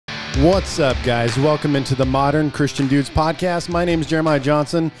What's up, guys? Welcome into the Modern Christian Dudes podcast. My name is Jeremiah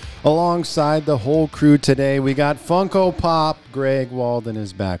Johnson. Alongside the whole crew today, we got Funko Pop. Greg Walden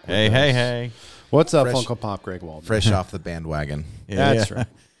is back with us. Hey. What's up, Funko Pop, Greg Walden? Fresh off the bandwagon. That's right.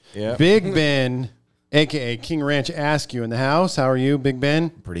 Yeah. Big Ben, a.k.a. King Ranch Askew in the house. How are you, Big Ben?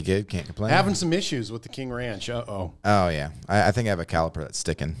 Pretty good. Can't complain. Having some issues with the King Ranch. Uh-oh. Oh, yeah. I think I have a caliper that's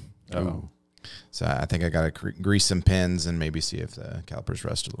sticking. Oh. So I think I got to grease some pins and maybe see if the calipers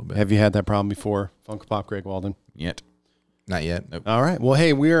rust a little bit. Have you had that problem before, Funko Pop, Greg Walden? Yet. Not yet. Nope. All right. Well,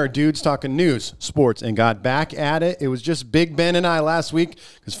 hey, we are dudes talking news, sports, and got back at it. It was just Big Ben and I last week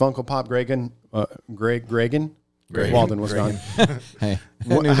because Funko Pop Greg Walden was gone. Hey.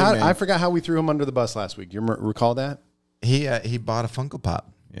 I forgot how we threw him under the bus last week. Do you recall that? He bought a Funko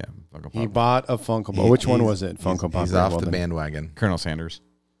Pop. Yeah. Funko Pop. He bought a Funko Pop. Which one was it? Funko Pop. He's Greg off Walden. the bandwagon. Colonel Sanders.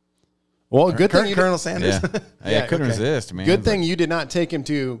 Well, good thing you Colonel Sanders. Yeah. Yeah, I couldn't okay. resist, man. Good thing you did not take him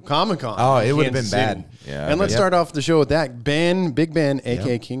to Comic-Con. Oh, it in would have Kansas been bad. City. Yeah, And let's Yep. start off the show with that. Big Ben,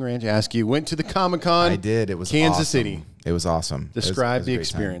 a.k.a. King Ranch Askew, went to the Comic-Con. I did. It was Kansas awesome. City. It was awesome. Describe It was the a great time.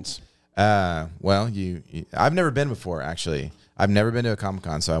 experience. Well, I've never been before, actually. I've never been to a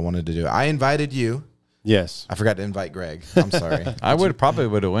Comic-Con, so I wanted to do it. I invited you. Yes. I forgot to invite Greg. I'm sorry. I probably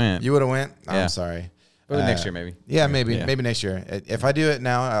would have went. You would have went? Yeah. I'm sorry. Probably next year, maybe. Yeah, maybe Yeah. maybe next year. If I do it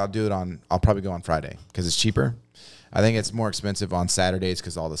now, I'll probably go on Friday because it's cheaper. I think it's more expensive on Saturdays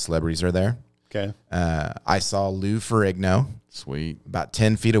because all the celebrities are there. Okay. I saw Lou Ferrigno Sweet. about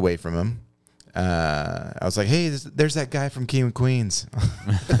 10 feet away from him. I was like, hey, there's that guy from King of Queens.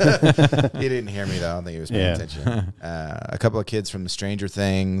 He didn't hear me, though. I don't think he was paying attention. A couple of kids from the Stranger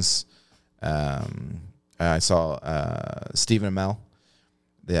Things. I saw Stephen Amell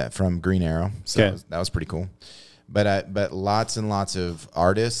from Green Arrow. So Okay. that was pretty cool. But lots and lots of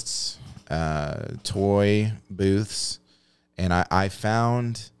artists, toy booths, and I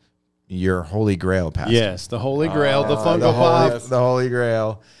found your Holy Grail, Pastor. Yes, the Holy Grail, the Funko Pop. The Holy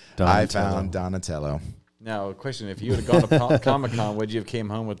Grail. I Donatello. found Donatello. Now, question: if you would have gone to Comic-Con, would you have came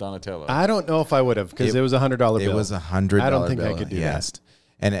home with Donatello? I don't know if I would have because it was $100 bill. It was $100. I don't think I bill could do he that. asked.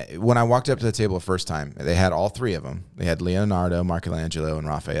 And when I walked up to the table the first time, they had all three of them. They had Leonardo, Michelangelo, and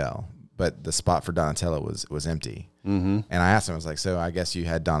Raphael. But the spot for Donatello was empty. Mm-hmm. And I asked him, I was like, so I guess you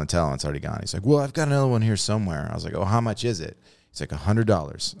had Donatello and it's already gone. He's like, well, I've got another one here somewhere. I was like, oh, how much is it? He's like,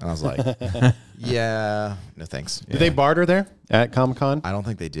 $100. And I was like, yeah, no thanks. Did they barter there at Comic-Con? I don't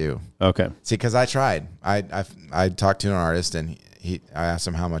think they do. Okay. See, because I tried. I talked to an artist and I asked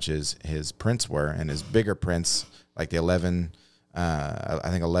him how much his prints were, and his bigger prints, like the 11, I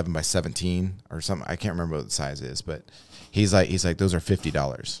think 11 by 17 or something. I can't remember what the size is, but he's like those are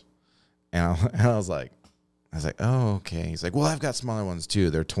 $50. And I was like, oh, okay. He's like, well, I've got smaller ones too.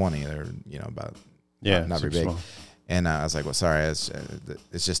 They're 20. They're about not very super big. small. And I was like, well, sorry, it's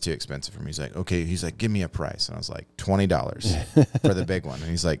just too expensive for me. He's like, okay. He's like, give me a price. And I was like, $20 for the big one. And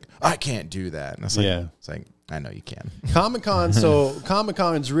he's like, I can't do that. And I was like, it's like, I know you can. Comic-Con, so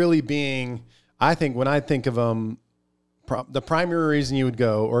Comic-Con's really being, I think when I think of them, the primary reason you would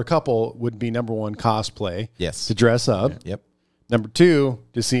go, or a couple, would be number one, cosplay. Yes. To dress up. Yep. Number two,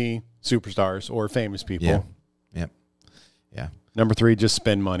 to see superstars or famous people. Yeah. Yep. Yeah. Number three, just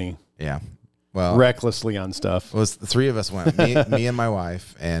spend money Yeah. Well, recklessly on stuff. it was the three of us went. Me and my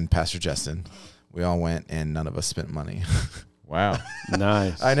wife and Pastor Justin. We all went, and none of us spent money. Wow.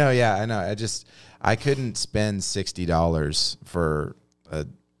 Nice. I know. Yeah, I know. I couldn't spend $60 for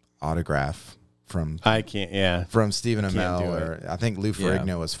an autograph from I can't, yeah. Stephen Can't do Amell, it. or I think Lou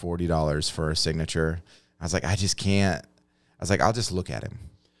Ferrigno was $40 for a signature. I was like, I just can't. I was like, I'll just look at him.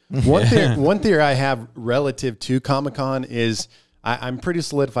 One theory I have relative to Comic-Con is I'm pretty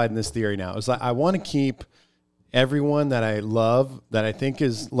solidified in this theory now. It's like I want to keep everyone that I love, that I think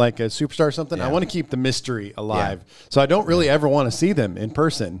is like a superstar or something. Yeah. I want to keep the mystery alive. So I don't really ever want to see them in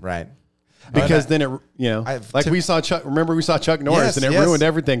person. Right. Because then we saw Chuck. Remember, we saw Chuck Norris, Yes, and it yes. ruined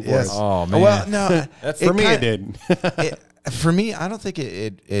everything for Yes. us. Oh man. Well, no. For me, it did. For me, I don't think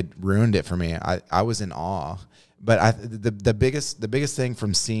it ruined it for me. I was in awe. But the biggest thing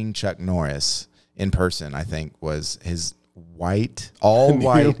from seeing Chuck Norris in person, I think, was his all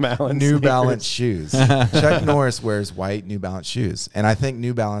white New Balance shoes. Chuck Norris wears white New Balance shoes, and I think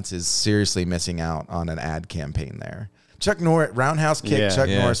New Balance is seriously missing out on an ad campaign there. Chuck Norris, roundhouse kick. Yeah. Chuck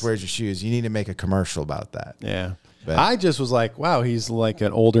Yes. Norris wears your shoes. You need to make a commercial about that. Yeah. But- I just was like, wow, he's like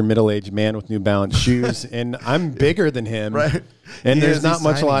an older middle-aged man with New Balance shoes, and I'm bigger than him. Right. And He there's is, not he's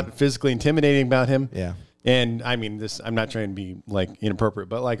much a tiny. lot physically intimidating about him. Yeah. And I mean, I'm not trying to be like inappropriate,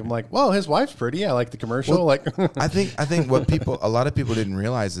 but like, I'm like, well, his wife's pretty. I like the commercial. Well, like, I think what a lot of people didn't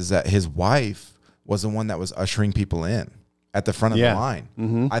realize is that his wife was the one that was ushering people in. at the front of Yeah. the line.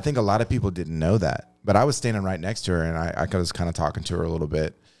 Mm-hmm. I think a lot of people didn't know that, but I was standing right next to her, and I was kind of talking to her a little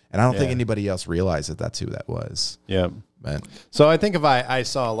bit, and I don't think Yeah. anybody else realized that that's who that was. Yeah. But So I think if I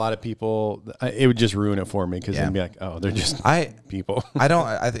saw a lot of people, it would just ruin it for me because Yeah. they'd be like, oh, they're just I people.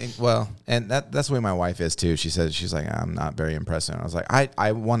 I think, well, and that's the way my wife is too. She says, she's like, I'm not very impressed. And I was like,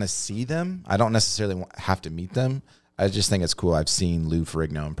 I want to see them. I don't necessarily have to meet them. I just think it's cool. I've seen Lou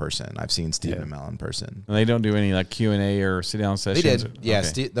Ferrigno in person. I've seen Stephen Amell in person. And they don't do any like Q&A or sit down They sessions. did. Yeah.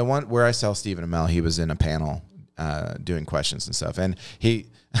 Okay. The one where I saw Stephen Amell, he was in a panel doing questions and stuff. And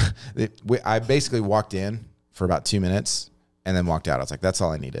I basically walked in for about 2 minutes and then walked out. I was like, that's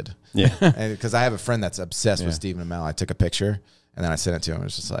all I needed. Yeah. Because I have a friend that's obsessed with Yeah. Stephen Amell. I took a picture and then I sent it to him. It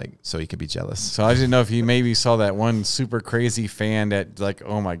was just like, so he could be jealous. So I didn't know if you maybe saw that one super crazy fan that like,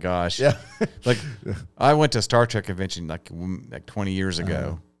 oh my gosh. Yeah. Like I went to a Star Trek convention like 20 years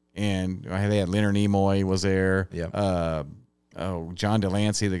ago, and they had Leonard Nimoy was there. Yeah. John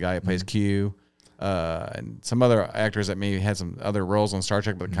Delancey, the guy that plays Q, and some other actors that maybe had some other roles on Star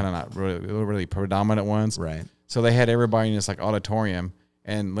Trek, but kind of not really predominant ones. Right. So they had everybody in this like auditorium,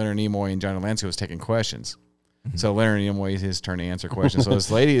 and Leonard Nimoy and John Delancey was taking questions. So Leonard Nimoy, his turn to answer questions. So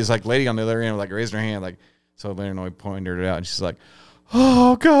this lady on the other end, like raising her hand, like, so Leonard Nimoy pointed it out, and she's like,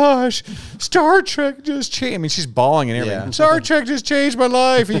 oh gosh, Star Trek just changed. I mean, she's bawling and everything. Yeah. Star Trek just changed my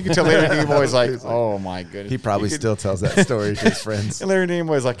life. And you can tell Leonard Nimoy's like, oh my goodness. He probably still tells that story to his friends. And Leonard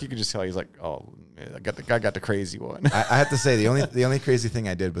Nimoy's like, you can just tell he's like, oh, I got the crazy one. I have to say the only crazy thing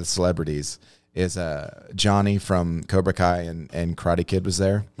I did with celebrities is Johnny from Cobra Kai and Karate Kid was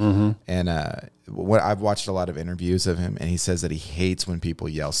there, and what I've watched a lot of interviews of him, and he says that he hates when people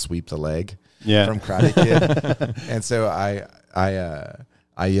yell "sweep the leg" from Karate Kid, and so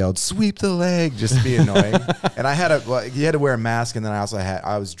I yelled "sweep the leg" just to be annoying, and I had he had to wear a mask, and then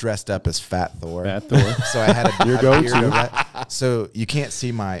I was dressed up as Fat Thor, so I had a beard over that. So you can't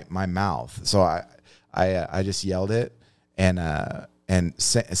see my mouth, so I just yelled it, and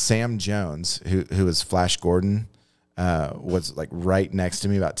Sam Jones, who was Flash Gordon, was like right next to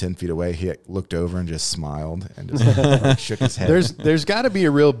me, about 10 feet away. He looked over and just smiled and just like, shook his head. There's got to be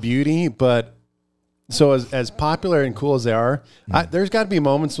a real beauty, but so as popular and cool as they are, there's got to be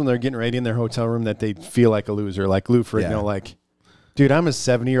moments when they're getting ready in their hotel room that they feel like a loser, like Lou Ferrigno, like, dude, I'm a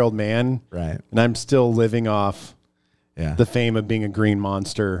 70-year-old man, right, and I'm still living off yeah. the fame of being a green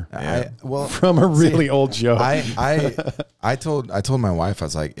monster Well, from a really old joke. I told my wife, I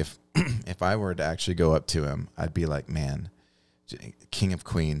was like, if I were to actually go up to him, I'd be like, man, King of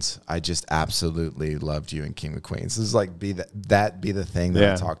Queens, I just absolutely loved you in King of Queens. This is like be the thing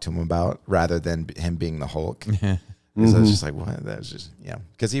that I talk to him about, rather than him being the Hulk. Because I was just like, what? That was just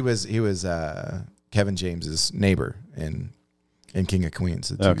because he was Kevin James's neighbor in King of Queens,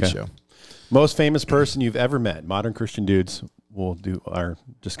 the TV show. Most famous person you've ever met, modern Christian dudes. We'll do our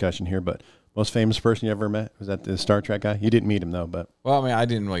discussion here, but most famous person you ever met, was that the Star Trek guy? You didn't meet him though, but Well, I mean, I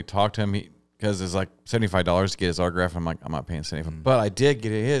didn't really talk to him because it's like $75 to get his autograph. I'm like, I'm not paying $75. But I did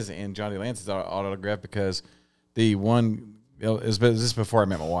get his and Johnny Lance's autograph because the one, this is before I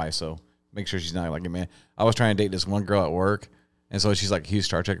met my wife, so make sure she's not like, man, I was trying to date this one girl at work, and so she's like a huge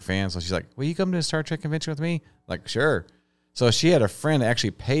Star Trek fan, so she's like, will you come to a Star Trek convention with me? Like, sure. So she had a friend that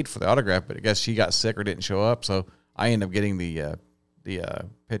actually paid for the autograph, but I guess she got sick or didn't show up, so I ended up getting the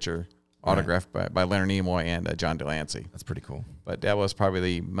picture autographed by Leonard Nimoy and John Delancey. That's pretty cool. But that was probably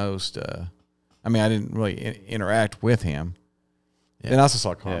the most. I mean, I didn't really interact with him. Yeah. And I also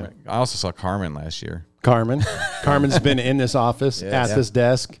saw Carmen. I also saw Carmen last year. Carmen's been in this office at this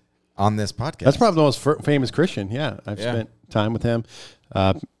desk on this podcast. That's probably the most famous Christian. Yeah, I've spent time with him.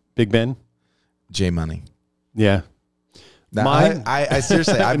 Big Ben, J Money. Yeah. Now, I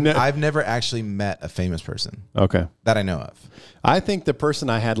seriously, I've never actually met a famous person. Okay. That I know of. I think the person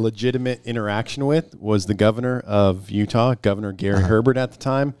I had legitimate interaction with was the governor of Utah, Governor Gary Herbert at the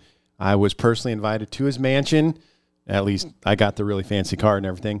time. I was personally invited to his mansion. At least I got the really fancy car and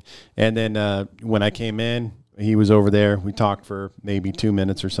everything. And then when I came in, he was over there. We talked for maybe 2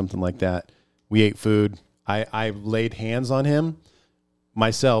 minutes or something like that. We ate food. I laid hands on him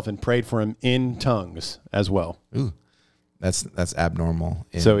myself and prayed for him in tongues as well. Ooh. That's abnormal.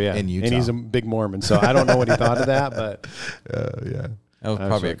 In Utah. And he's a big Mormon, so I don't know what he thought of that, but that was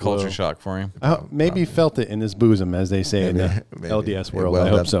probably a culture shock for him. Maybe he felt it in his bosom, as they say in the LDS world. I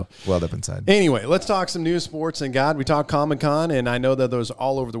hope so. Welled up inside. Anyway, let's talk some news, sports, and God. We talk Comic-Con, and I know that those are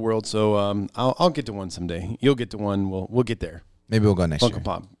all over the world, so I'll get to one someday. You'll get to one. We'll get there. Maybe we'll go next year. Funko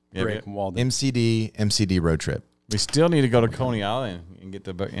Pop, Greg, Walden. MCD road trip. We still need to go to Coney Island and get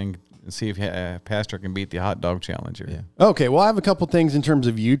and see if Pastor can beat the hot dog challenger. Yeah. Okay, well, I have a couple things in terms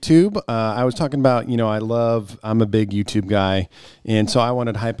of YouTube. I was talking about, I'm a big YouTube guy, and so I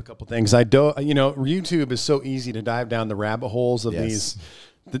wanted to hype a couple things. YouTube is so easy to dive down the rabbit holes of these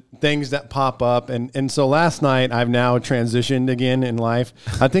things that pop up, and so last night I've now transitioned again in life.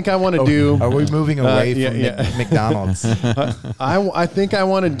 I think I want to do. Are we moving away from McDonald's? I think I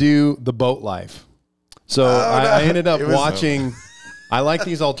want to do the boat life. So I ended up watching. I like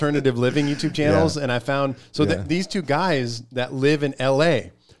these alternative living YouTube channels, and I found these two guys that live in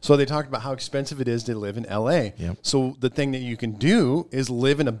LA. So they talked about how expensive it is to live in LA. Yep. So the thing that you can do is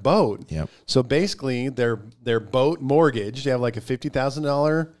live in a boat. Yep. So basically, their boat mortgage. They have like a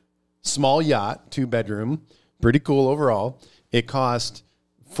 $50,000 small yacht, 2-bedroom, pretty cool overall. It cost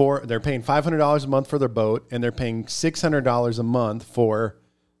they're paying $500 a month for their boat, and they're paying $600 a month for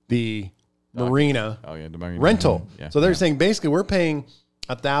the marina the marina rental. Yeah. So they're saying basically we're paying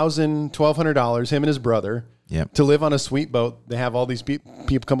 $1,000, $1,200, him and his brother, to live on a sweet boat. They have all these people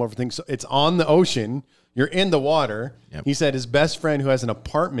come over for things. So it's on the ocean. You're in the water. Yep. He said his best friend who has an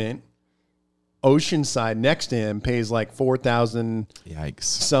apartment oceanside next to him pays like $4,000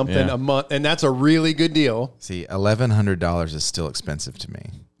 something a month, and that's a really good deal. See, $1,100 is still expensive to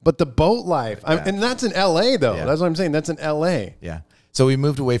me. But the boat life, and that's in LA though. Yeah. That's what I'm saying. That's in LA. Yeah. So we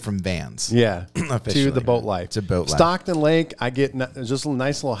moved away from vans. Yeah, Officially. to the boat life. To boat life. Stockton Lake, I get just a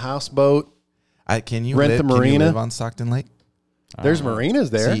nice little houseboat. Can you Rent the Can you marina? live on Stockton Lake? There's marinas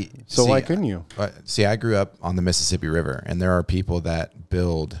there, so why see, couldn't you? See, I grew up on the Mississippi River, and there are people that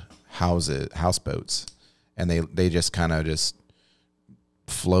build houseboats, and they just kind of just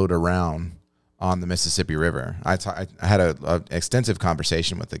float around on the Mississippi River. I had a extensive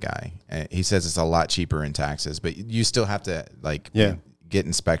conversation with the guy. He says it's a lot cheaper in taxes, but you still have to get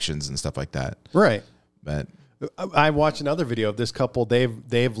inspections and stuff like that. Right. But I watched another video of this couple.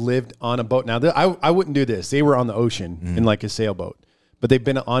 They've lived on a boat. Now, I wouldn't do this. They were on the ocean in like a sailboat, but they've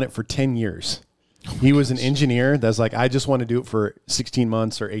been on it for 10 years. He was an engineer that's like, I just want to do it for 16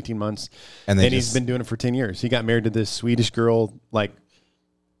 months or 18 months. And he's been doing it for 10 years. He got married to this Swedish girl. Like,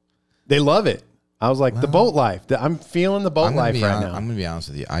 they love it. I was like, the boat life. I'm feeling the boat life right now. I'm going to be honest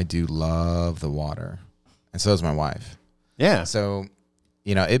with you. I do love the water. And so does my wife. Yeah. So,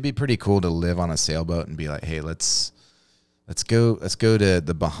 it'd be pretty cool to live on a sailboat and be like, hey, let's go to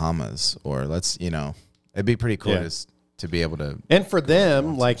the Bahamas, or it'd be pretty cool to be able to. And for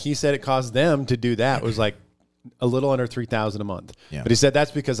them, like he said, it cost them to do that was like a little under $3,000 a month. Yeah. But he said that's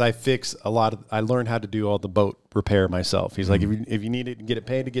because I learned how to do all the boat repair myself. He's like, if you needed to get it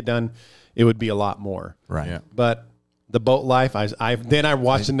paid to get done, it would be a lot more. Right. Yeah. But the boat life, I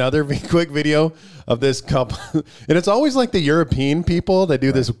watched another quick video of this couple, and it's always like the European people that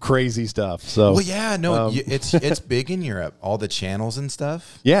do this crazy stuff. So, it's big in Europe, all the channels and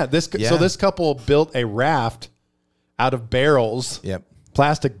stuff. Yeah. So this couple built a raft out of barrels,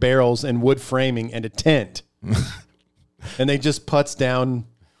 plastic barrels and wood framing and a tent. And they just putz down.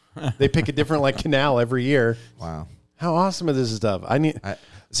 They pick a different canal every year. Wow. How awesome is this stuff? I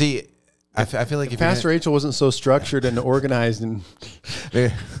feel like if Pastor Rachel wasn't so structured and organized and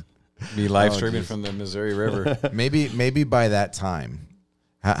be live streaming from the Missouri River. maybe by that time,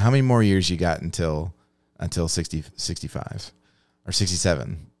 how many more years you got until 60, 65 or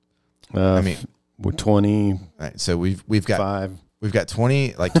 67? We're 20. Right, so we've got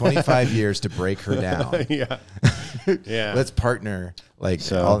 25 years to break her down. Yeah. Let's partner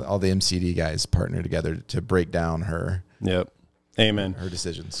all the MCD guys partner together to break down her. Yep. Amen. Her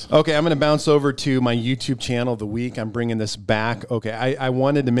decisions. Okay, I'm going to bounce over to my YouTube channel of the week. I'm bringing this back. Okay, I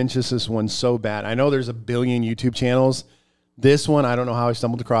wanted to mention this one so bad. I know there's a billion YouTube channels. This one, I don't know how I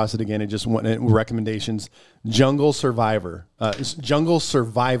stumbled across it again. It just went in recommendations. Jungle Survivor. Jungle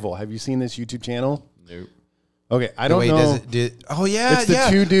Survival. Have you seen this YouTube channel? Nope. Okay, I don't know. It's the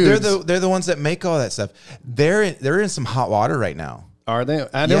two dudes. They're the ones that make all that stuff. They're in some hot water right now. Are they?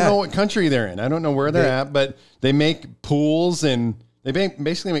 I don't know what country they're in. I don't know where they're at, but they make pools and they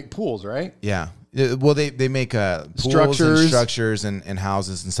basically make pools, right? Yeah. Well, they make structures and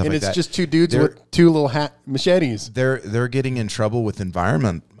houses and stuff like that. And it's just two dudes with two little machetes. They're getting in trouble with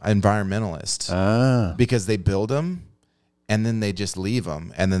environmentalists because they build them and then they just leave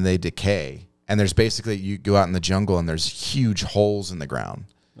them and then they decay. And there's basically, you go out in the jungle and there's huge holes in the ground.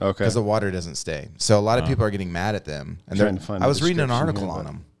 Okay. Because the water doesn't stay. So a lot of people are getting mad at them. And I was reading an article on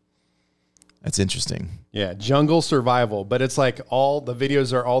them. That's interesting. Yeah, Jungle Survival. But it's like all the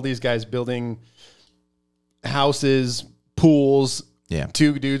videos are all these guys building houses, pools, Yeah.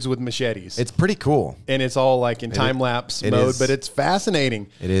 two dudes with machetes. It's pretty cool. And it's all like in time lapse mode, is. but it's fascinating.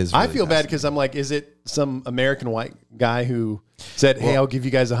 It is I really feel bad because I'm like, is it some American white guy who said, "Hey, I'll give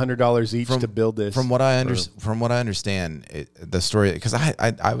you guys $100 each to build this"? From what I understand, the story, because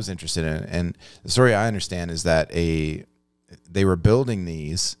I was interested in it, and the story I understand is that they were building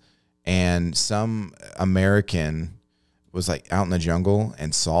these, and some American was like out in the jungle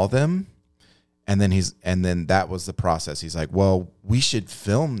and saw them. And then that was the process. He's like, well, we should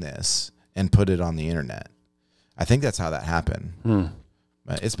film this and put it on the internet. I think that's how that happened.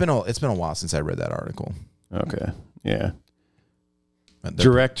 But it's been a while since I read that article. Okay. Yeah. But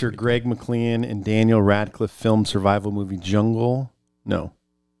Director Greg McLean and Daniel Radcliffe filmed survival movie Jungle. No.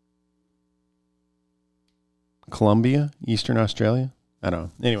 Colombia, Eastern Australia. I don't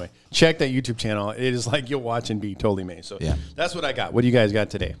know. Anyway, check that YouTube channel. It is like you'll watch and be totally amazed. So Yeah. that's what I got. What do you guys got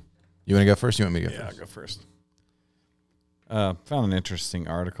today? You want to go first? You want me to go Yeah, first? I'll go first. Found an interesting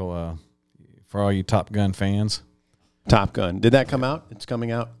article for all you Top Gun fans. Top Gun. Did that come out? It's coming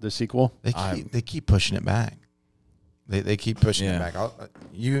out, the sequel? They keep pushing it back. They keep pushing Yeah. it back. I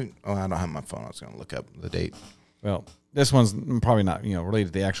don't have my phone. I was going to look up the date. Well, this one's probably not related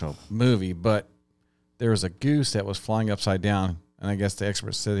to the actual movie, but there was a goose that was flying upside down, and I guess the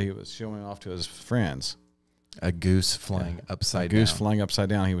experts said he was showing off to his friends. A goose flying upside down. Goose flying upside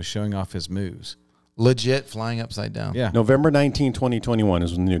down. He was showing off his moves. Legit flying upside down. Yeah. November 19, 2021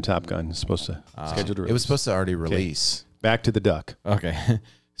 is when the new Top Gun is supposed to scheduled to release. It was supposed to already release. Back to the duck. Okay.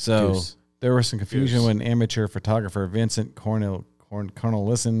 So Goose. there was some confusion when amateur photographer Vincent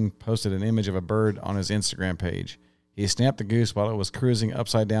Cornelissen posted an image of a bird on his Instagram page. He snapped the goose while it was cruising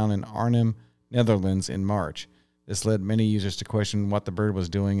upside down in Arnhem, Netherlands in March. This led many users to question what the bird was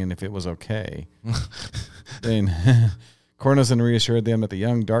doing and if it was okay. Then Cornelissen reassured them that the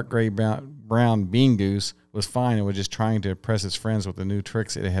young dark gray brown bean goose was fine and was just trying to impress its friends with the new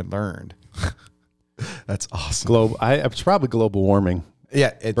tricks it had learned. That's awesome. It's probably global warming.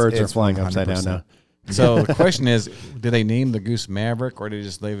 Yeah, Birds are it's flying upside down 100%. now. So the question is, did they name the goose Maverick or did they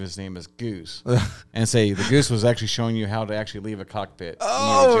just leave his name as Goose? And say the goose was actually showing you how to actually leave a cockpit.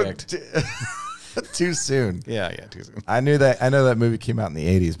 when you eject. Too soon. Yeah, too soon. I know that movie came out in the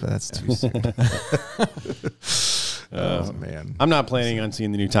 80s, but that's too soon. Oh man. I'm not planning on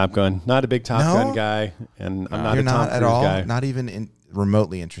seeing the new Top Gun. Not a big Top No? Gun guy, and I'm not You're a Tom not Cruise at all, guy. not even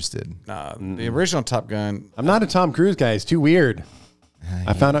remotely interested. The original Top Gun. I'm not a Tom Cruise guy. He's too weird.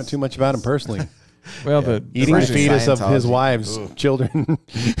 I found out too much about him personally. Well, the Eating the Especially fetus of his Scientology. wives' children.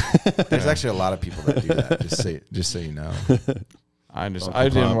 There's actually a lot of people that do that. Just so you know.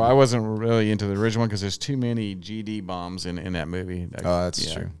 I wasn't really into the original one because there's too many GD bombs in that movie.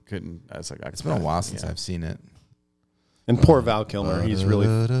 That's true. It's been a while since I've seen it. And poor Val Kilmer. He's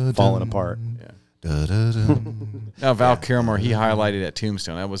really fallen apart. Now Val Kilmer, he highlighted at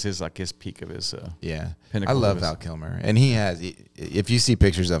Tombstone. That was his peak of his. Yeah, pinnacle I love of his- Val Kilmer, and if you see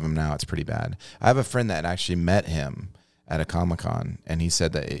pictures of him now, it's pretty bad. I have a friend that actually met him at a Comic-Con, and he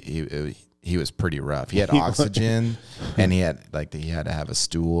said that he was pretty rough. He had oxygen, and he had to have a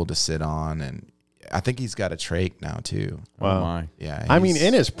stool to sit on, and I think he's got a trach now too. Oh my. Yeah, I mean,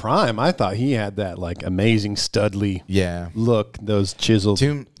 in his prime, I thought he had that amazing studly look, those chiseled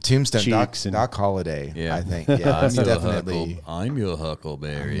Tombstone, cheeks Doc Holliday. Yeah. I think. Yeah, that's definitely. I'm your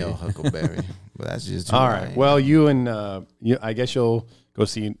Huckleberry. Yo, Huckleberry. But that's just all right. Well, you and I guess you'll go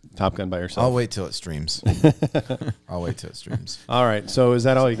see Top Gun by yourself. I'll wait till it streams. All right. So is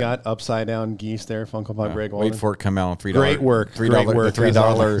that all you got? Upside down geese there, Funko Pop Greg Walden? Wait for it to come out on $3. Great work. $3. Great work, The as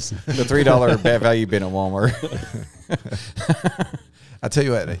always. the $3 value bin at Walmart. I'll tell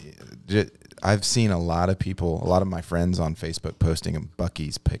you what. I've seen a lot of my friends on Facebook posting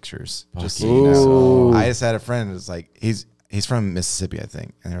Bucky's pictures. Just so you know. I just had a friend who's like, he's from Mississippi, I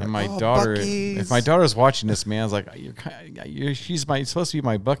think. And they're And like, my "Oh, daughter, Buc-ee's." if my daughter's watching this, man, I was like, she's supposed to be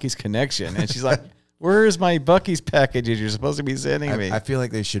my Bucky's connection, and she's like, where's my Bucky's packages you're supposed to be sending me? I feel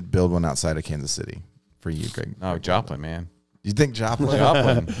like they should build one outside of Kansas City for you, Greg. Oh, Joplin, man. You think Joplin?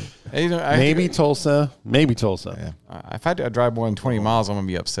 Joplin. Hey, Maybe Tulsa. Maybe Tulsa. Yeah. If I had to drive more than 20 miles, I'm going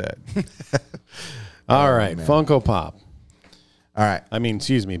to be upset. All right. man. Funko Pop. All right.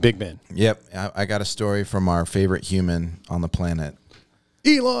 Excuse me, Big Ben. Yep. I got a story from our favorite human on the planet,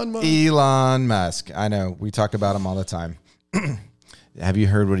 Elon Musk. Elon Musk. I know. We talk about him all the time. Have you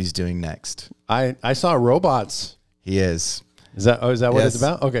heard what he's doing next? I saw robots. He is. Is that what Yes. it's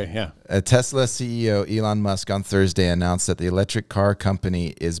about? Okay, yeah. Tesla CEO Elon Musk on Thursday announced that the electric car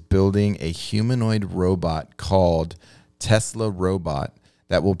company is building a humanoid robot called Tesla Robot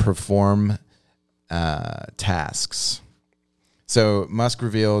that will perform tasks. So Musk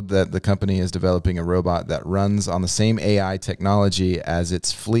revealed that the company is developing a robot that runs on the same AI technology as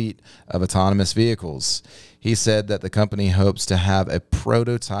its fleet of autonomous vehicles. He said that the company hopes to have a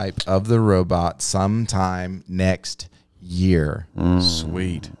prototype of the robot sometime next year.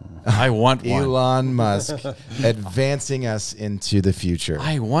 Sweet. I want one. Elon Musk advancing us into the future.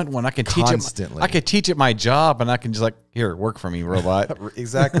 I want one. I can teach Constantly. it. I could teach it my job, and I can just like, here, work for me, robot.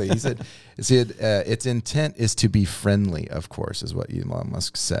 Exactly. He said its intent is to be friendly, of course, is what Elon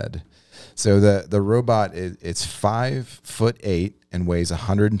Musk said. So the robot it's 5'8" and weighs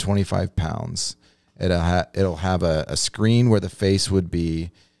 125 pounds. It'll have a screen where the face would be,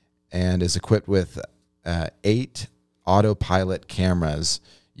 and is equipped with 8 autopilot cameras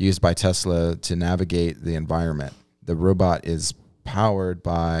used by Tesla to navigate the environment. The robot is powered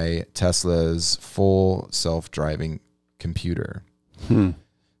by Tesla's full self-driving computer. So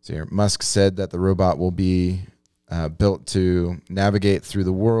here, Musk said that the robot will be built to navigate through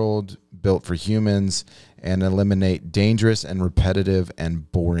the world, built for humans, and eliminate dangerous and repetitive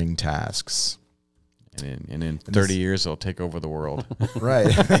and boring tasks. And in 30 years, it'll take over the world. Right.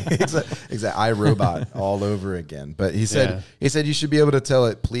 Exactly. iRobot all over again. But he said you should be able to tell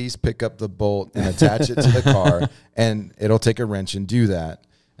it, please pick up the bolt and attach it to the car, and it'll take a wrench and do that.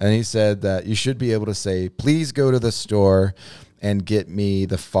 And he said that you should be able to say, please go to the store and get me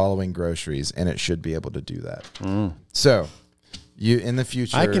the following groceries, and it should be able to do that. So you in the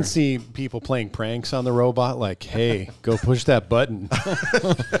future, I can see people playing pranks on the robot, like, "Hey, go push that button."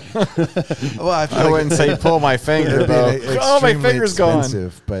 Well, I wouldn't say pull my finger, though. Oh, my finger's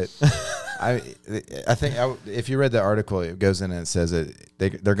gone. But I think if you read the article, it goes in and it says that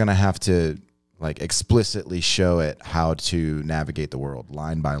they're going to have to like explicitly show it how to navigate the world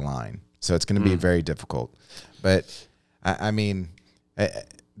line by line. So it's going to be very difficult. But I mean.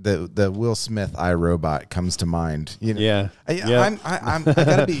 The Will Smith iRobot comes to mind. You know,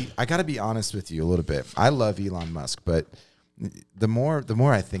 I gotta be honest with you a little bit. I love Elon Musk, but the more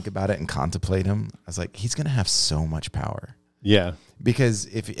I think about it and contemplate him, I was like, he's gonna have so much power. Yeah, because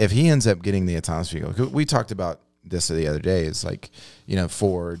if he ends up getting the autonomous vehicle, we talked about this the other day. It's like, you know,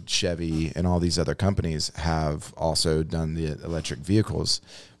 Ford, Chevy, and all these other companies have also done the electric vehicles,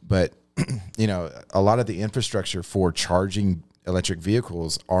 but you know, a lot of the infrastructure for charging electric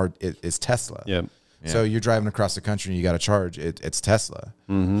vehicles is Tesla. Yep. Yeah. So you're driving across the country and you got to charge. It's Tesla.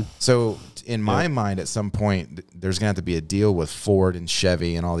 So in my mind, at some point, there's going to have to be a deal with Ford and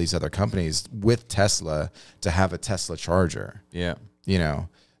Chevy and all these other companies with Tesla to have a Tesla charger. Yeah. You know,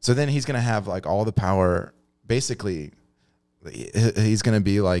 so then he's going to have like all the power. Basically, he's going to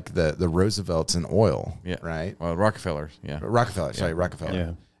be like the Roosevelts in oil. Yeah. Right. Well, Rockefellers. Yeah. Rockefeller. Sorry, Rockefeller.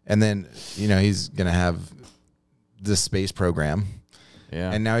 Yeah. And then, you know, he's going to have the space program.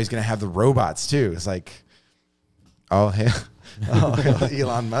 Yeah. And now he's going to have the robots too. It's like, Elon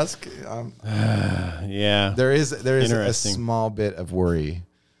Musk. yeah. There is a small bit of worry.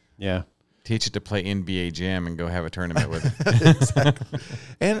 Yeah. Teach it to play NBA Jam and go have a tournament with it. Exactly.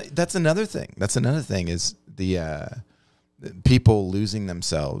 And that's another thing. Is the people losing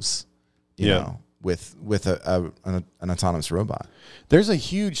themselves, you know, with an autonomous robot. There's a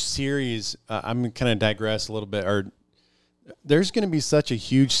huge series. I'm going to digress a little bit. There's going to be such a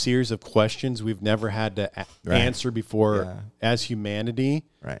huge series of questions we've never had to answer before as humanity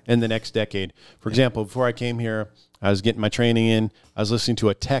in the next decade. For example, before I came here, I was getting my training in. I was listening to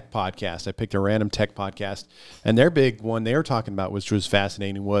a tech podcast. I picked a random tech podcast, and their big one they were talking about, which was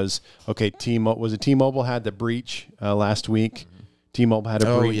fascinating, was T-Mobile had the breach last week. T-Mobile had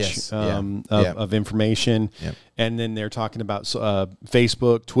a breach of information. Yep. And then they're talking about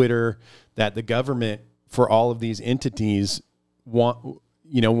Facebook, Twitter, that the government for all of these entities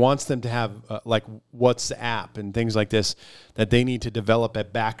wants them to have like WhatsApp and things like this, that they need to develop a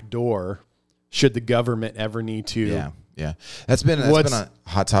back door should the government ever need to. Yeah. That's been a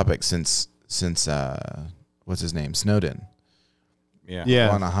hot topic since what's his name? Snowden. Yeah. Yeah.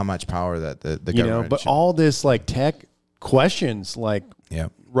 I don't know how much power that the government but all this like tech questions like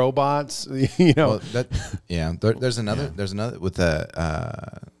robots, Well, there's another with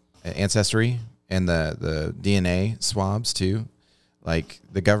the Ancestry and the DNA swabs too. Like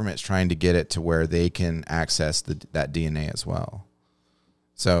the government's trying to get it to where they can access that DNA as well.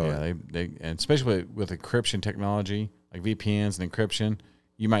 So they and especially with encryption technology like VPNs and encryption,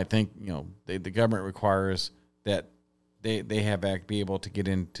 you might think the government requires that they have be able to get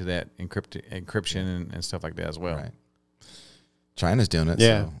into that encryption and stuff like that as well. Right. China's doing it.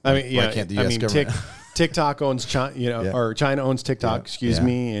 Yeah, so why can't the U.S. government? TikTok owns China, or China owns TikTok.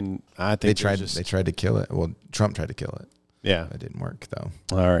 And I think they tried to kill it. Well, Trump tried to kill it. Yeah. That didn't work though.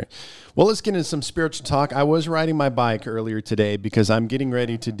 All right. Well, let's get into some spiritual talk. I was riding my bike earlier today because I'm getting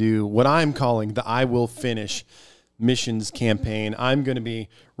ready to do what I'm calling the I Will Finish missions campaign. I'm going to be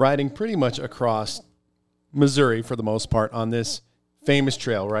riding pretty much across Missouri for the most part on this famous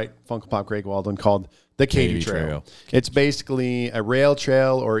trail, right? Funko Pop Greg Walden, called the Katy Trail. It's basically a rail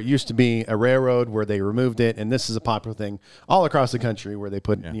trail, or it used to be a railroad where they removed it, and this is a popular thing all across the country where they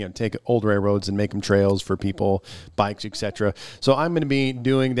put, take old railroads and make them trails for people, bikes, etc. So I'm going to be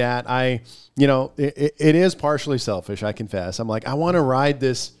doing that. It is partially selfish, I confess. I'm like, I want to ride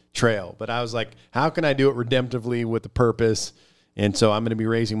this trail, but I was like, how can I do it redemptively with a purpose? And so I'm going to be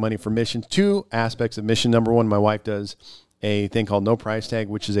raising money for missions. Two aspects of mission. Number one, my wife does a thing called No Price Tag,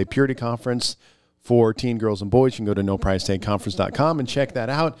 which is a purity conference for teen girls and boys. You can go to nopricetagconference.com and check that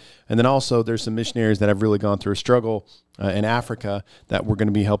out. And then also there's some missionaries that have really gone through a struggle in Africa that we're going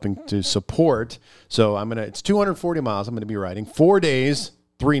to be helping to support. So it's 240 miles. I'm going to be riding 4 days,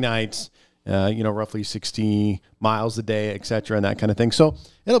 3 nights, roughly 60 miles a day, et cetera, and that kind of thing. So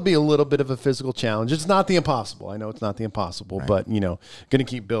it'll be a little bit of a physical challenge. It's not the impossible. I know it's not the impossible, right. But, going to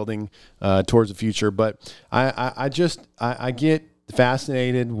keep building towards the future. But I get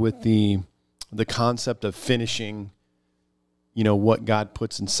fascinated with the concept of finishing, what God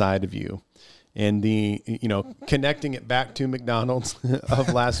puts inside of you, and connecting it back to McDonald's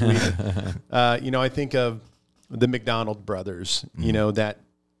of last week. I think of the McDonald brothers, that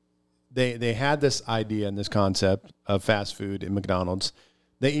they had this idea and this concept of fast food in McDonald's.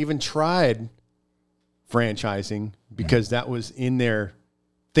 They even tried franchising because that was in their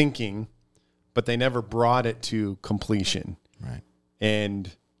thinking, but they never brought it to completion. Right.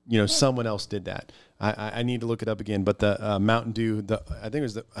 And someone else did that. I need to look it up again, but the Mountain Dew, I think it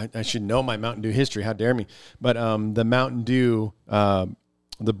was I should know my Mountain Dew history. How dare me? But the Mountain Dew,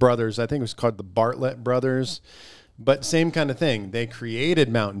 the brothers, I think it was called the Bartlett brothers, but same kind of thing. They created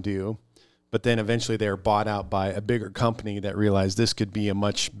Mountain Dew, but then eventually they were bought out by a bigger company that realized this could be a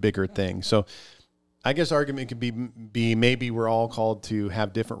much bigger thing. So I guess argument could be maybe we're all called to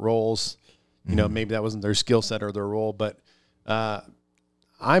have different roles. Maybe that wasn't their skill set or their role, but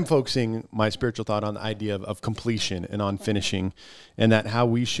I'm focusing my spiritual thought on the idea of completion and on finishing, and that how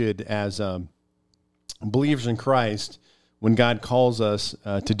we should, as believers in Christ, when God calls us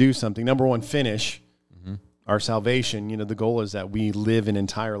to do something, number one, finish our salvation. The goal is that we live an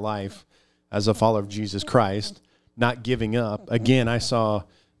entire life as a follower of Jesus Christ, not giving up. Again, I saw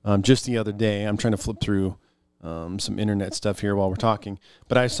just the other day, I'm trying to flip through some internet stuff here while we're talking,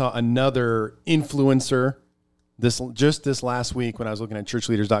 but I saw another influencer this last week when I was looking at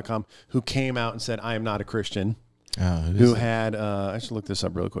churchleaders.com, who came out and said, I am not a Christian, who had, I should look this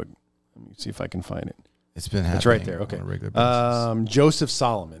up real quick. Let me see if I can find it. It's been happening. It's right there. Okay. On a regular basis. Joseph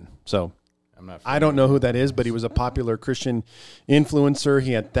Solomon. So I don't know who that is, but he was a popular Christian influencer.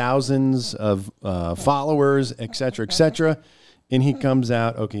 He had thousands of followers, et cetera, et cetera. And he comes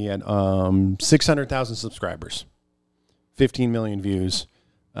out, he had 600,000 subscribers, 15 million views.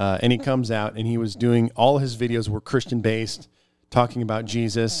 And he comes out and he was doing, all his videos were Christian based, talking about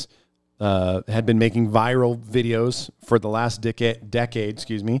Jesus, had been making viral videos for the last decade,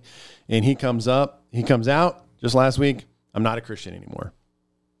 And he comes out just last week, I'm not a Christian anymore.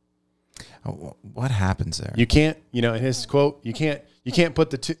 What happens there? You can't, in his quote, you can't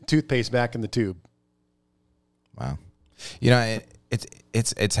put the toothpaste back in the tube. Wow.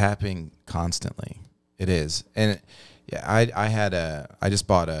 It's happening constantly. It is. And yeah, I just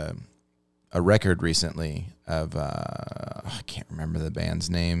bought a record recently of I can't remember the band's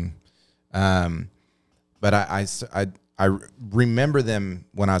name, but I remember them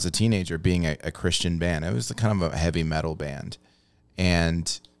when I was a teenager being a Christian band. It was kind of a heavy metal band,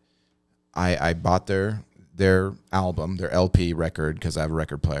 and I bought their album, their LP record, because I have a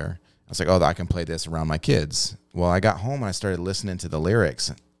record player. I was like, I can play this around my kids. Well, I got home and I started listening to the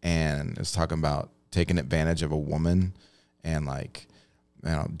lyrics, and it was talking about taking advantage of a woman, and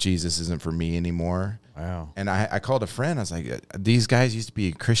Jesus isn't for me anymore. Wow. And I called a friend. I was like, these guys used to be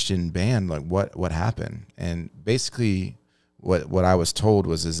a Christian band. Like, what happened? And basically what I was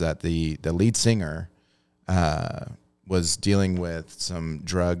told is that the lead singer was dealing with some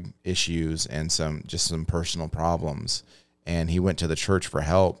drug issues and some personal problems. And he went to the church for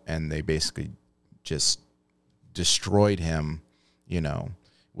help, and they basically just destroyed him,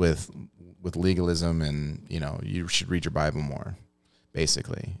 with legalism and, you should read your Bible more,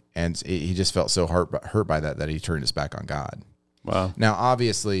 basically. And he just felt so hurt by that he turned his back on God. Wow. Now,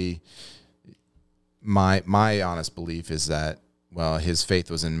 obviously, my honest belief is that, his faith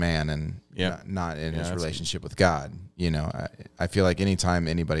was in man and not in his relationship with God. I feel like anytime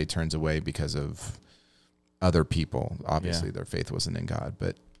anybody turns away because of other people. Obviously, their faith wasn't in God,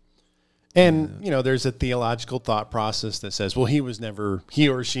 but. And, there's a theological thought process that says, well, he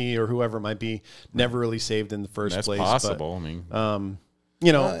or she or whoever it might be, never really saved in the first place. That's possible.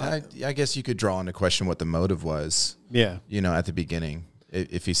 I guess you could draw into question what the motive was. Yeah. At the beginning,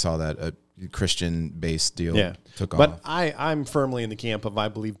 if he saw that a Christian-based deal took off. But I'm firmly in the camp of I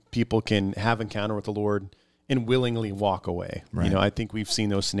believe people can have encounter with the Lord and willingly walk away. Right. I think we've seen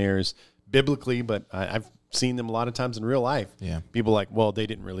those scenarios biblically, but I've seen them a lot of times in real life. Yeah. People like, well, they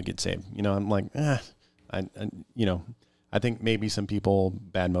didn't really get saved. I'm like, I think maybe some people,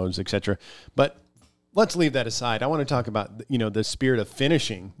 bad motives, etc. But let's leave that aside. I want to talk about, the spirit of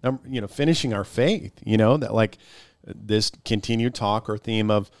finishing our faith, that like this continued talk or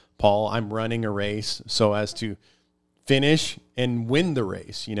theme of Paul, I'm running a race so as to finish and win the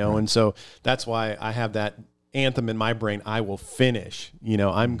race, and so that's why I have that anthem in my brain. I will finish.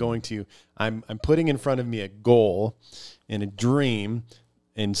 I'm putting in front of me a goal and a dream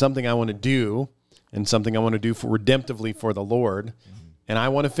and something I want to do and something I want to do for redemptively for the Lord, and I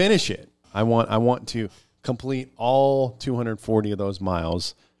want to finish it. I want to complete all 240 of those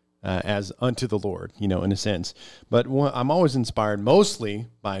miles as unto the Lord, in a sense. But I'm always inspired mostly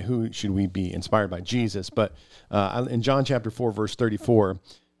by who should we be inspired by? Jesus. But in John chapter 4, verse 34,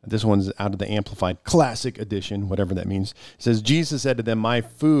 this one's out of the Amplified Classic Edition, whatever that means. It says, Jesus said to them, my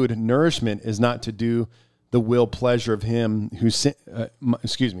food, nourishment, is not to do the will, pleasure of him who sent, I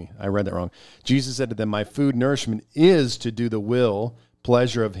read that wrong. Jesus said to them, my food, nourishment, is to do the will,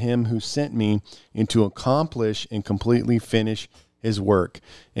 pleasure of him who sent me, and to accomplish and completely finish his work.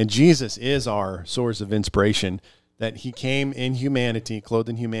 And Jesus is our source of inspiration, that he came in humanity, clothed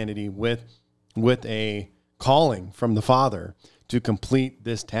in humanity, with a calling from the Father to complete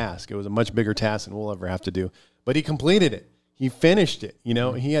this task. It was a much bigger task than we'll ever have to do, but he completed it. He finished it.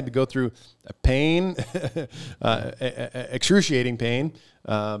 He had to go through a pain, excruciating pain,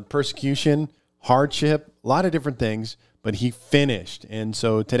 persecution, hardship, a lot of different things, but he finished. And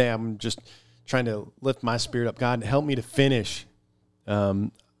so today I'm just trying to lift my spirit up. God, help me to finish,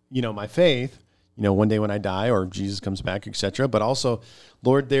 my faith, one day when I die or Jesus comes back, etc. But also,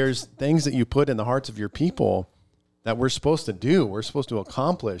 Lord, there's things that you put in the hearts of your people that we're supposed to do. We're supposed to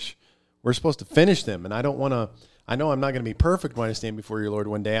accomplish. We're supposed to finish them. And I know I'm not going to be perfect when I stand before your Lord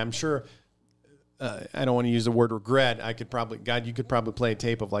one day. I'm sure, I don't want to use the word regret. God, you could probably play a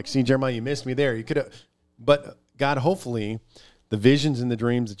tape of like, see, Jeremiah, you missed me there. You could have, but God, hopefully the visions and the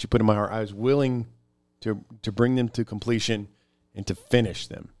dreams that you put in my heart, I was willing to bring them to completion and to finish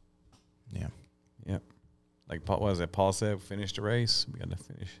them. Yeah. Yep. Like Paul said, finish the race. We got to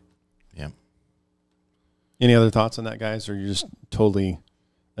finish. Yeah. Any other thoughts on that, guys? Or you're just totally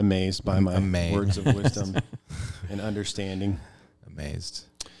amazed by my words of wisdom and understanding? Amazed.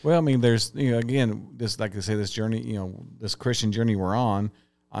 Well, I mean, there's, again, this, like I say, this journey, this Christian journey we're on.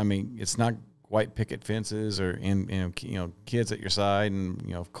 I mean, it's not white picket fences or kids at your side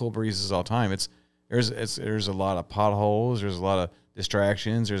and cool breezes all the time. There's a lot of potholes. There's a lot of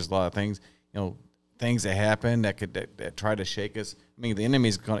distractions. There's a lot of things, things that happen that try to shake us. I mean, the enemy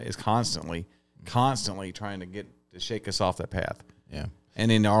is constantly trying to shake us off that path. Yeah.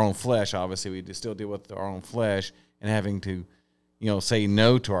 And in our own flesh, obviously, we still deal with our own flesh and having to, say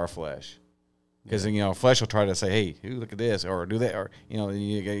no to our flesh. Because, flesh will try to say, hey, look at this, or do that, or,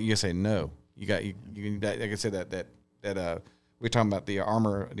 you say no. Like I said, that we were talking about the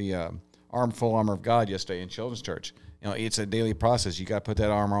armor, full armor of God yesterday in Children's Church. It's a daily process. You got to put that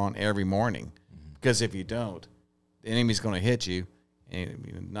armor on every morning. Because if you don't, the enemy's going to hit you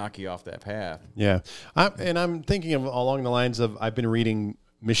and knock you off that path. Yeah. I'm thinking of along the lines of, I've been reading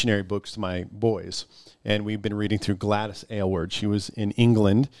missionary books to my boys, and we've been reading through Gladys Aylward. She was in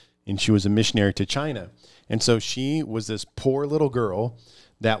England, and she was a missionary to China. And so she was this poor little girl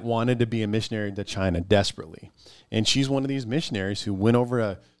that wanted to be a missionary to China desperately. And she's one of these missionaries who went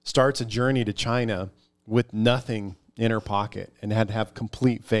over starts a journey to China with nothing in her pocket and had to have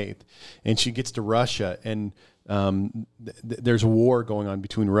complete faith. And she gets to Russia, and there's a war going on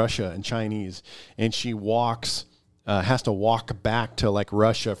between Russia and Chinese, and she has to walk back to like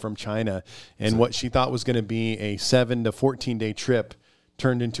Russia from China. And what she thought was going to be a 7 to 14 day trip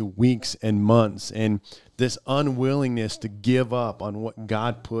turned into weeks and months. And this unwillingness to give up on what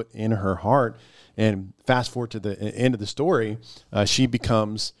God put in her heart. And fast forward to the end of the story, she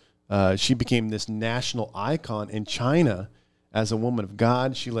became this national icon in China as a woman of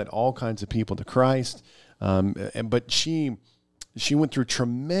God. She led all kinds of people to Christ. But she went through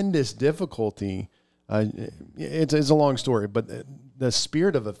tremendous difficulty. It's a long story, but the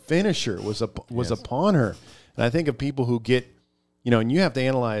spirit of a finisher was upon her. And I think of people who get and you have to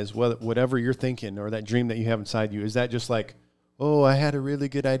analyze whatever you're thinking or that dream that you have inside you. Is that just like, oh, I had a really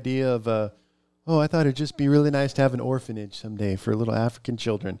good idea of, I thought it'd just be really nice to have an orphanage someday for little African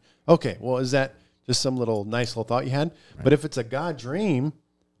children. Okay, well, is that just some nice little thought you had? Right. But if it's a God dream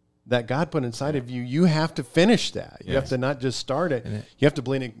that God put inside of you, you have to finish that. You have to not just start it. You have to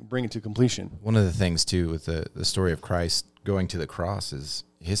bring it to completion. One of the things, too, with the story of Christ going to the cross is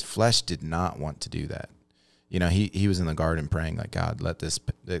his flesh did not want to do that. He was in the garden praying like, God, let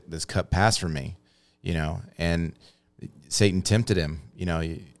this cup pass from me, and Satan tempted him,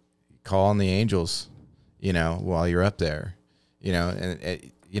 you call on the angels, while you're up there,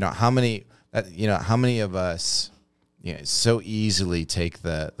 and how many of us, so easily take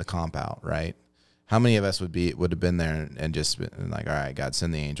the comp out, right? How many of us would have been there and just been like, all right, God,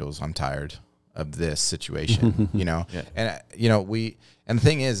 send the angels. I'm tired of this situation, Yeah. And, and the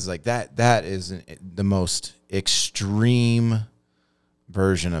thing is like that is the most extreme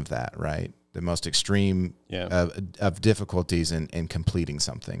version of that, right? The most extreme of difficulties in completing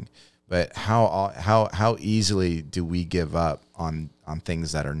something. But how easily do we give up on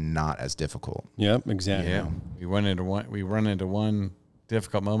things that are not as difficult? Yep, exactly. Yeah, we run into one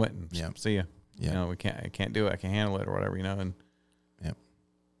difficult moment and see ya. Yeah, I can't do it. I can't handle it or whatever. And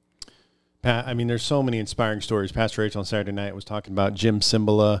Pat, I mean, there's so many inspiring stories. Pastor Rachel on Saturday night was talking about Jim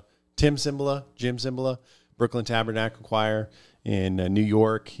Cymbala, Brooklyn Tabernacle Choir in New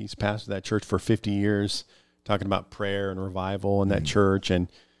York. He's pastored that church for 50 years, talking about prayer and revival in that church,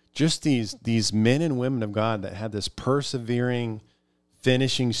 and just these men and women of God that had this persevering,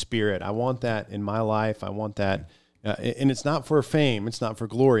 finishing spirit. I want that in my life. I want that, and it's not for fame. It's not for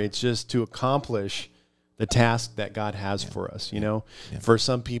glory. It's just to accomplish the task that God has for us. For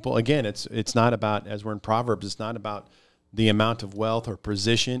some people, again, it's not about, as we're in Proverbs, it's not about the amount of wealth or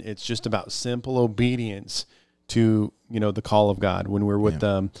position. It's just about simple obedience to, the call of God. When we're with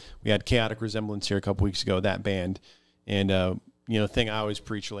we had Chaotic Resemblance here a couple weeks ago, that band. And, the thing I always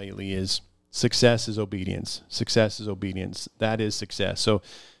preach lately is success is obedience. Success is obedience. That is success. So,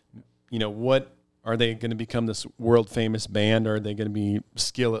 what are they going to become, this world famous band? Are they going to be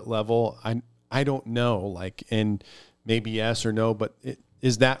Skillet level? I don't know, and maybe yes or no, but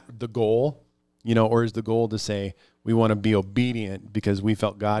is that the goal, or is the goal to say we want to be obedient because we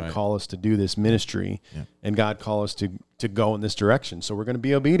felt God call us to do this ministry and God call us to go in this direction. So we're going to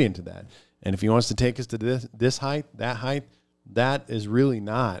be obedient to that. And if he wants to take us to this height, that is really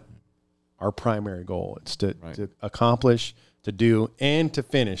not our primary goal. It's to accomplish, to do, and to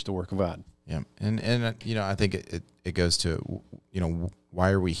finish the work of God. Yeah. And I think it goes to,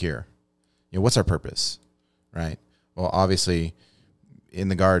 why are we here? What's our purpose, right? Well, obviously, in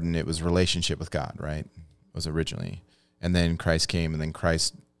the garden, it was relationship with God, right? It was originally. And then Christ came, and then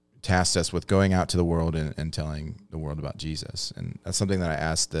Christ tasked us with going out to the world and telling the world about Jesus. And that's something that I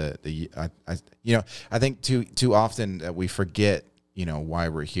asked I think too often that we forget, why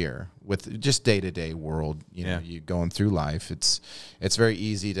we're here with just day-to-day world, you going through life. It's very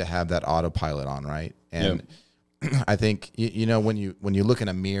easy to have that autopilot on, right? And I think, when you look in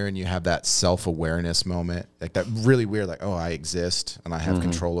a mirror and you have that self-awareness moment, like that really weird, like, oh, I exist and I have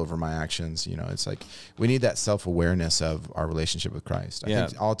control over my actions. It's like we need that self-awareness of our relationship with Christ. I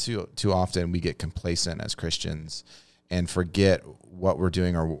think all too often we get complacent as Christians and forget what we're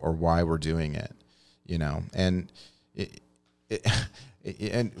doing or why we're doing it, and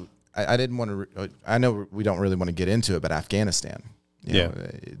and I didn't want to, I know we don't really want to get into it, but Afghanistan, you know,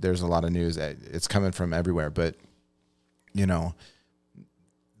 there's a lot of news. It's coming from everywhere, but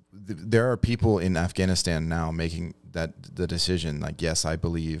there are people in Afghanistan now making the decision, like, yes, I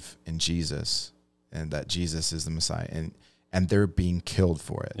believe in Jesus and that Jesus is the Messiah, and they're being killed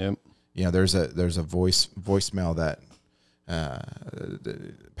for it. Yep. There's a voicemail that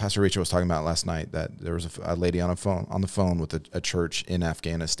Pastor Rachel was talking about last night, that there was a lady on the phone with a church in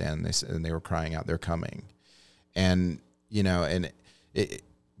Afghanistan. And they were crying out, they're coming. And,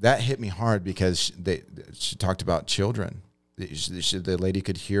 that hit me hard because she talked about children. The lady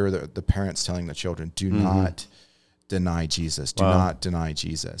could hear the parents telling the children, do not deny Jesus. Do not deny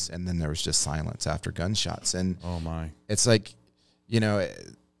Jesus. And then there was just silence after gunshots. And oh my, it's like,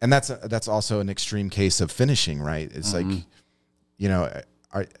 and that's also an extreme case of finishing, right? It's like,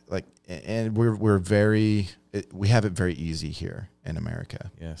 and we have it very easy here in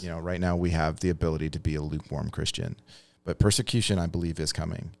America. Yes. Right now we have the ability to be a lukewarm Christian, but persecution, I believe, is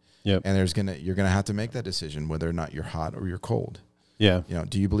coming. Yep. And you're gonna have to make that decision whether or not you're hot or you're cold. Yeah.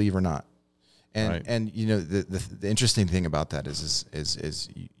 Do you believe or not? And right. and the interesting thing about that is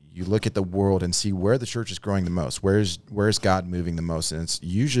you look at the world and see where the church is growing the most. Where's God moving the most? And it's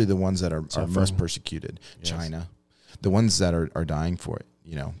usually the ones that are most persecuted. Yes. China. the ones that are dying for it,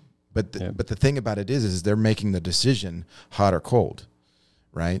 you know. But but the thing about it is they're making the decision hot or cold,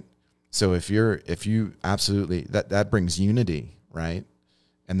 right? So if you absolutely that brings unity, right?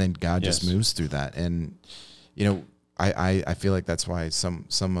 And then God just moves through that. And you know, I feel like that's why some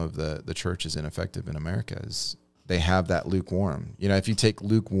of the church is ineffective in America is they have that lukewarm. You know, if you take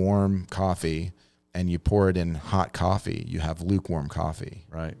lukewarm coffee and you pour it in hot coffee, you have lukewarm coffee.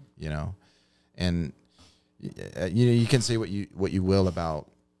 Right. You know, and you know, you can say what you will about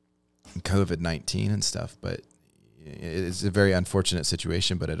COVID-19 and stuff, but it's a very unfortunate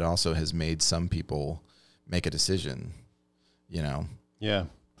situation, but it also has made some people make a decision, you know? Yeah.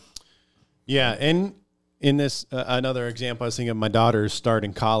 Yeah. And in this, another example, I was thinking of my daughter's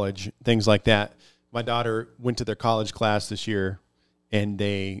starting college, things like that. My daughter went to their college class this year and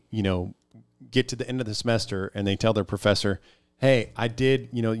they, you know, get to the end of the semester and they tell their professor, hey, I did,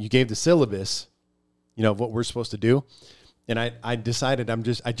 you know, you gave the syllabus, you know, of what we're supposed to do. And I decided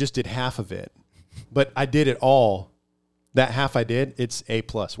I just did half of it, but I did it all. That half I did, it's A+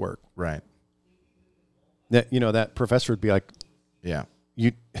 work. Right. That, you know, that professor would be like, yeah,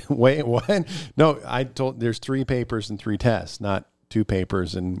 you wait, what? No, I told there's 3 papers and 3 tests, not 2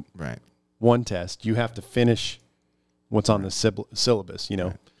 papers and right. 1 test. You have to finish what's on the syllabus, you know.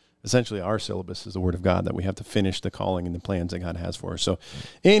 Right. Essentially, our syllabus is the Word of God that we have to finish the calling and the plans that God has for us. So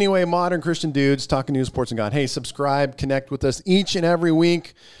anyway, Modern Christian Dudes, talking news, sports, and God. Hey, subscribe, connect with us each and every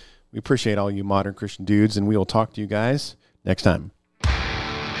week. We appreciate all you Modern Christian Dudes, and we will talk to you guys next time.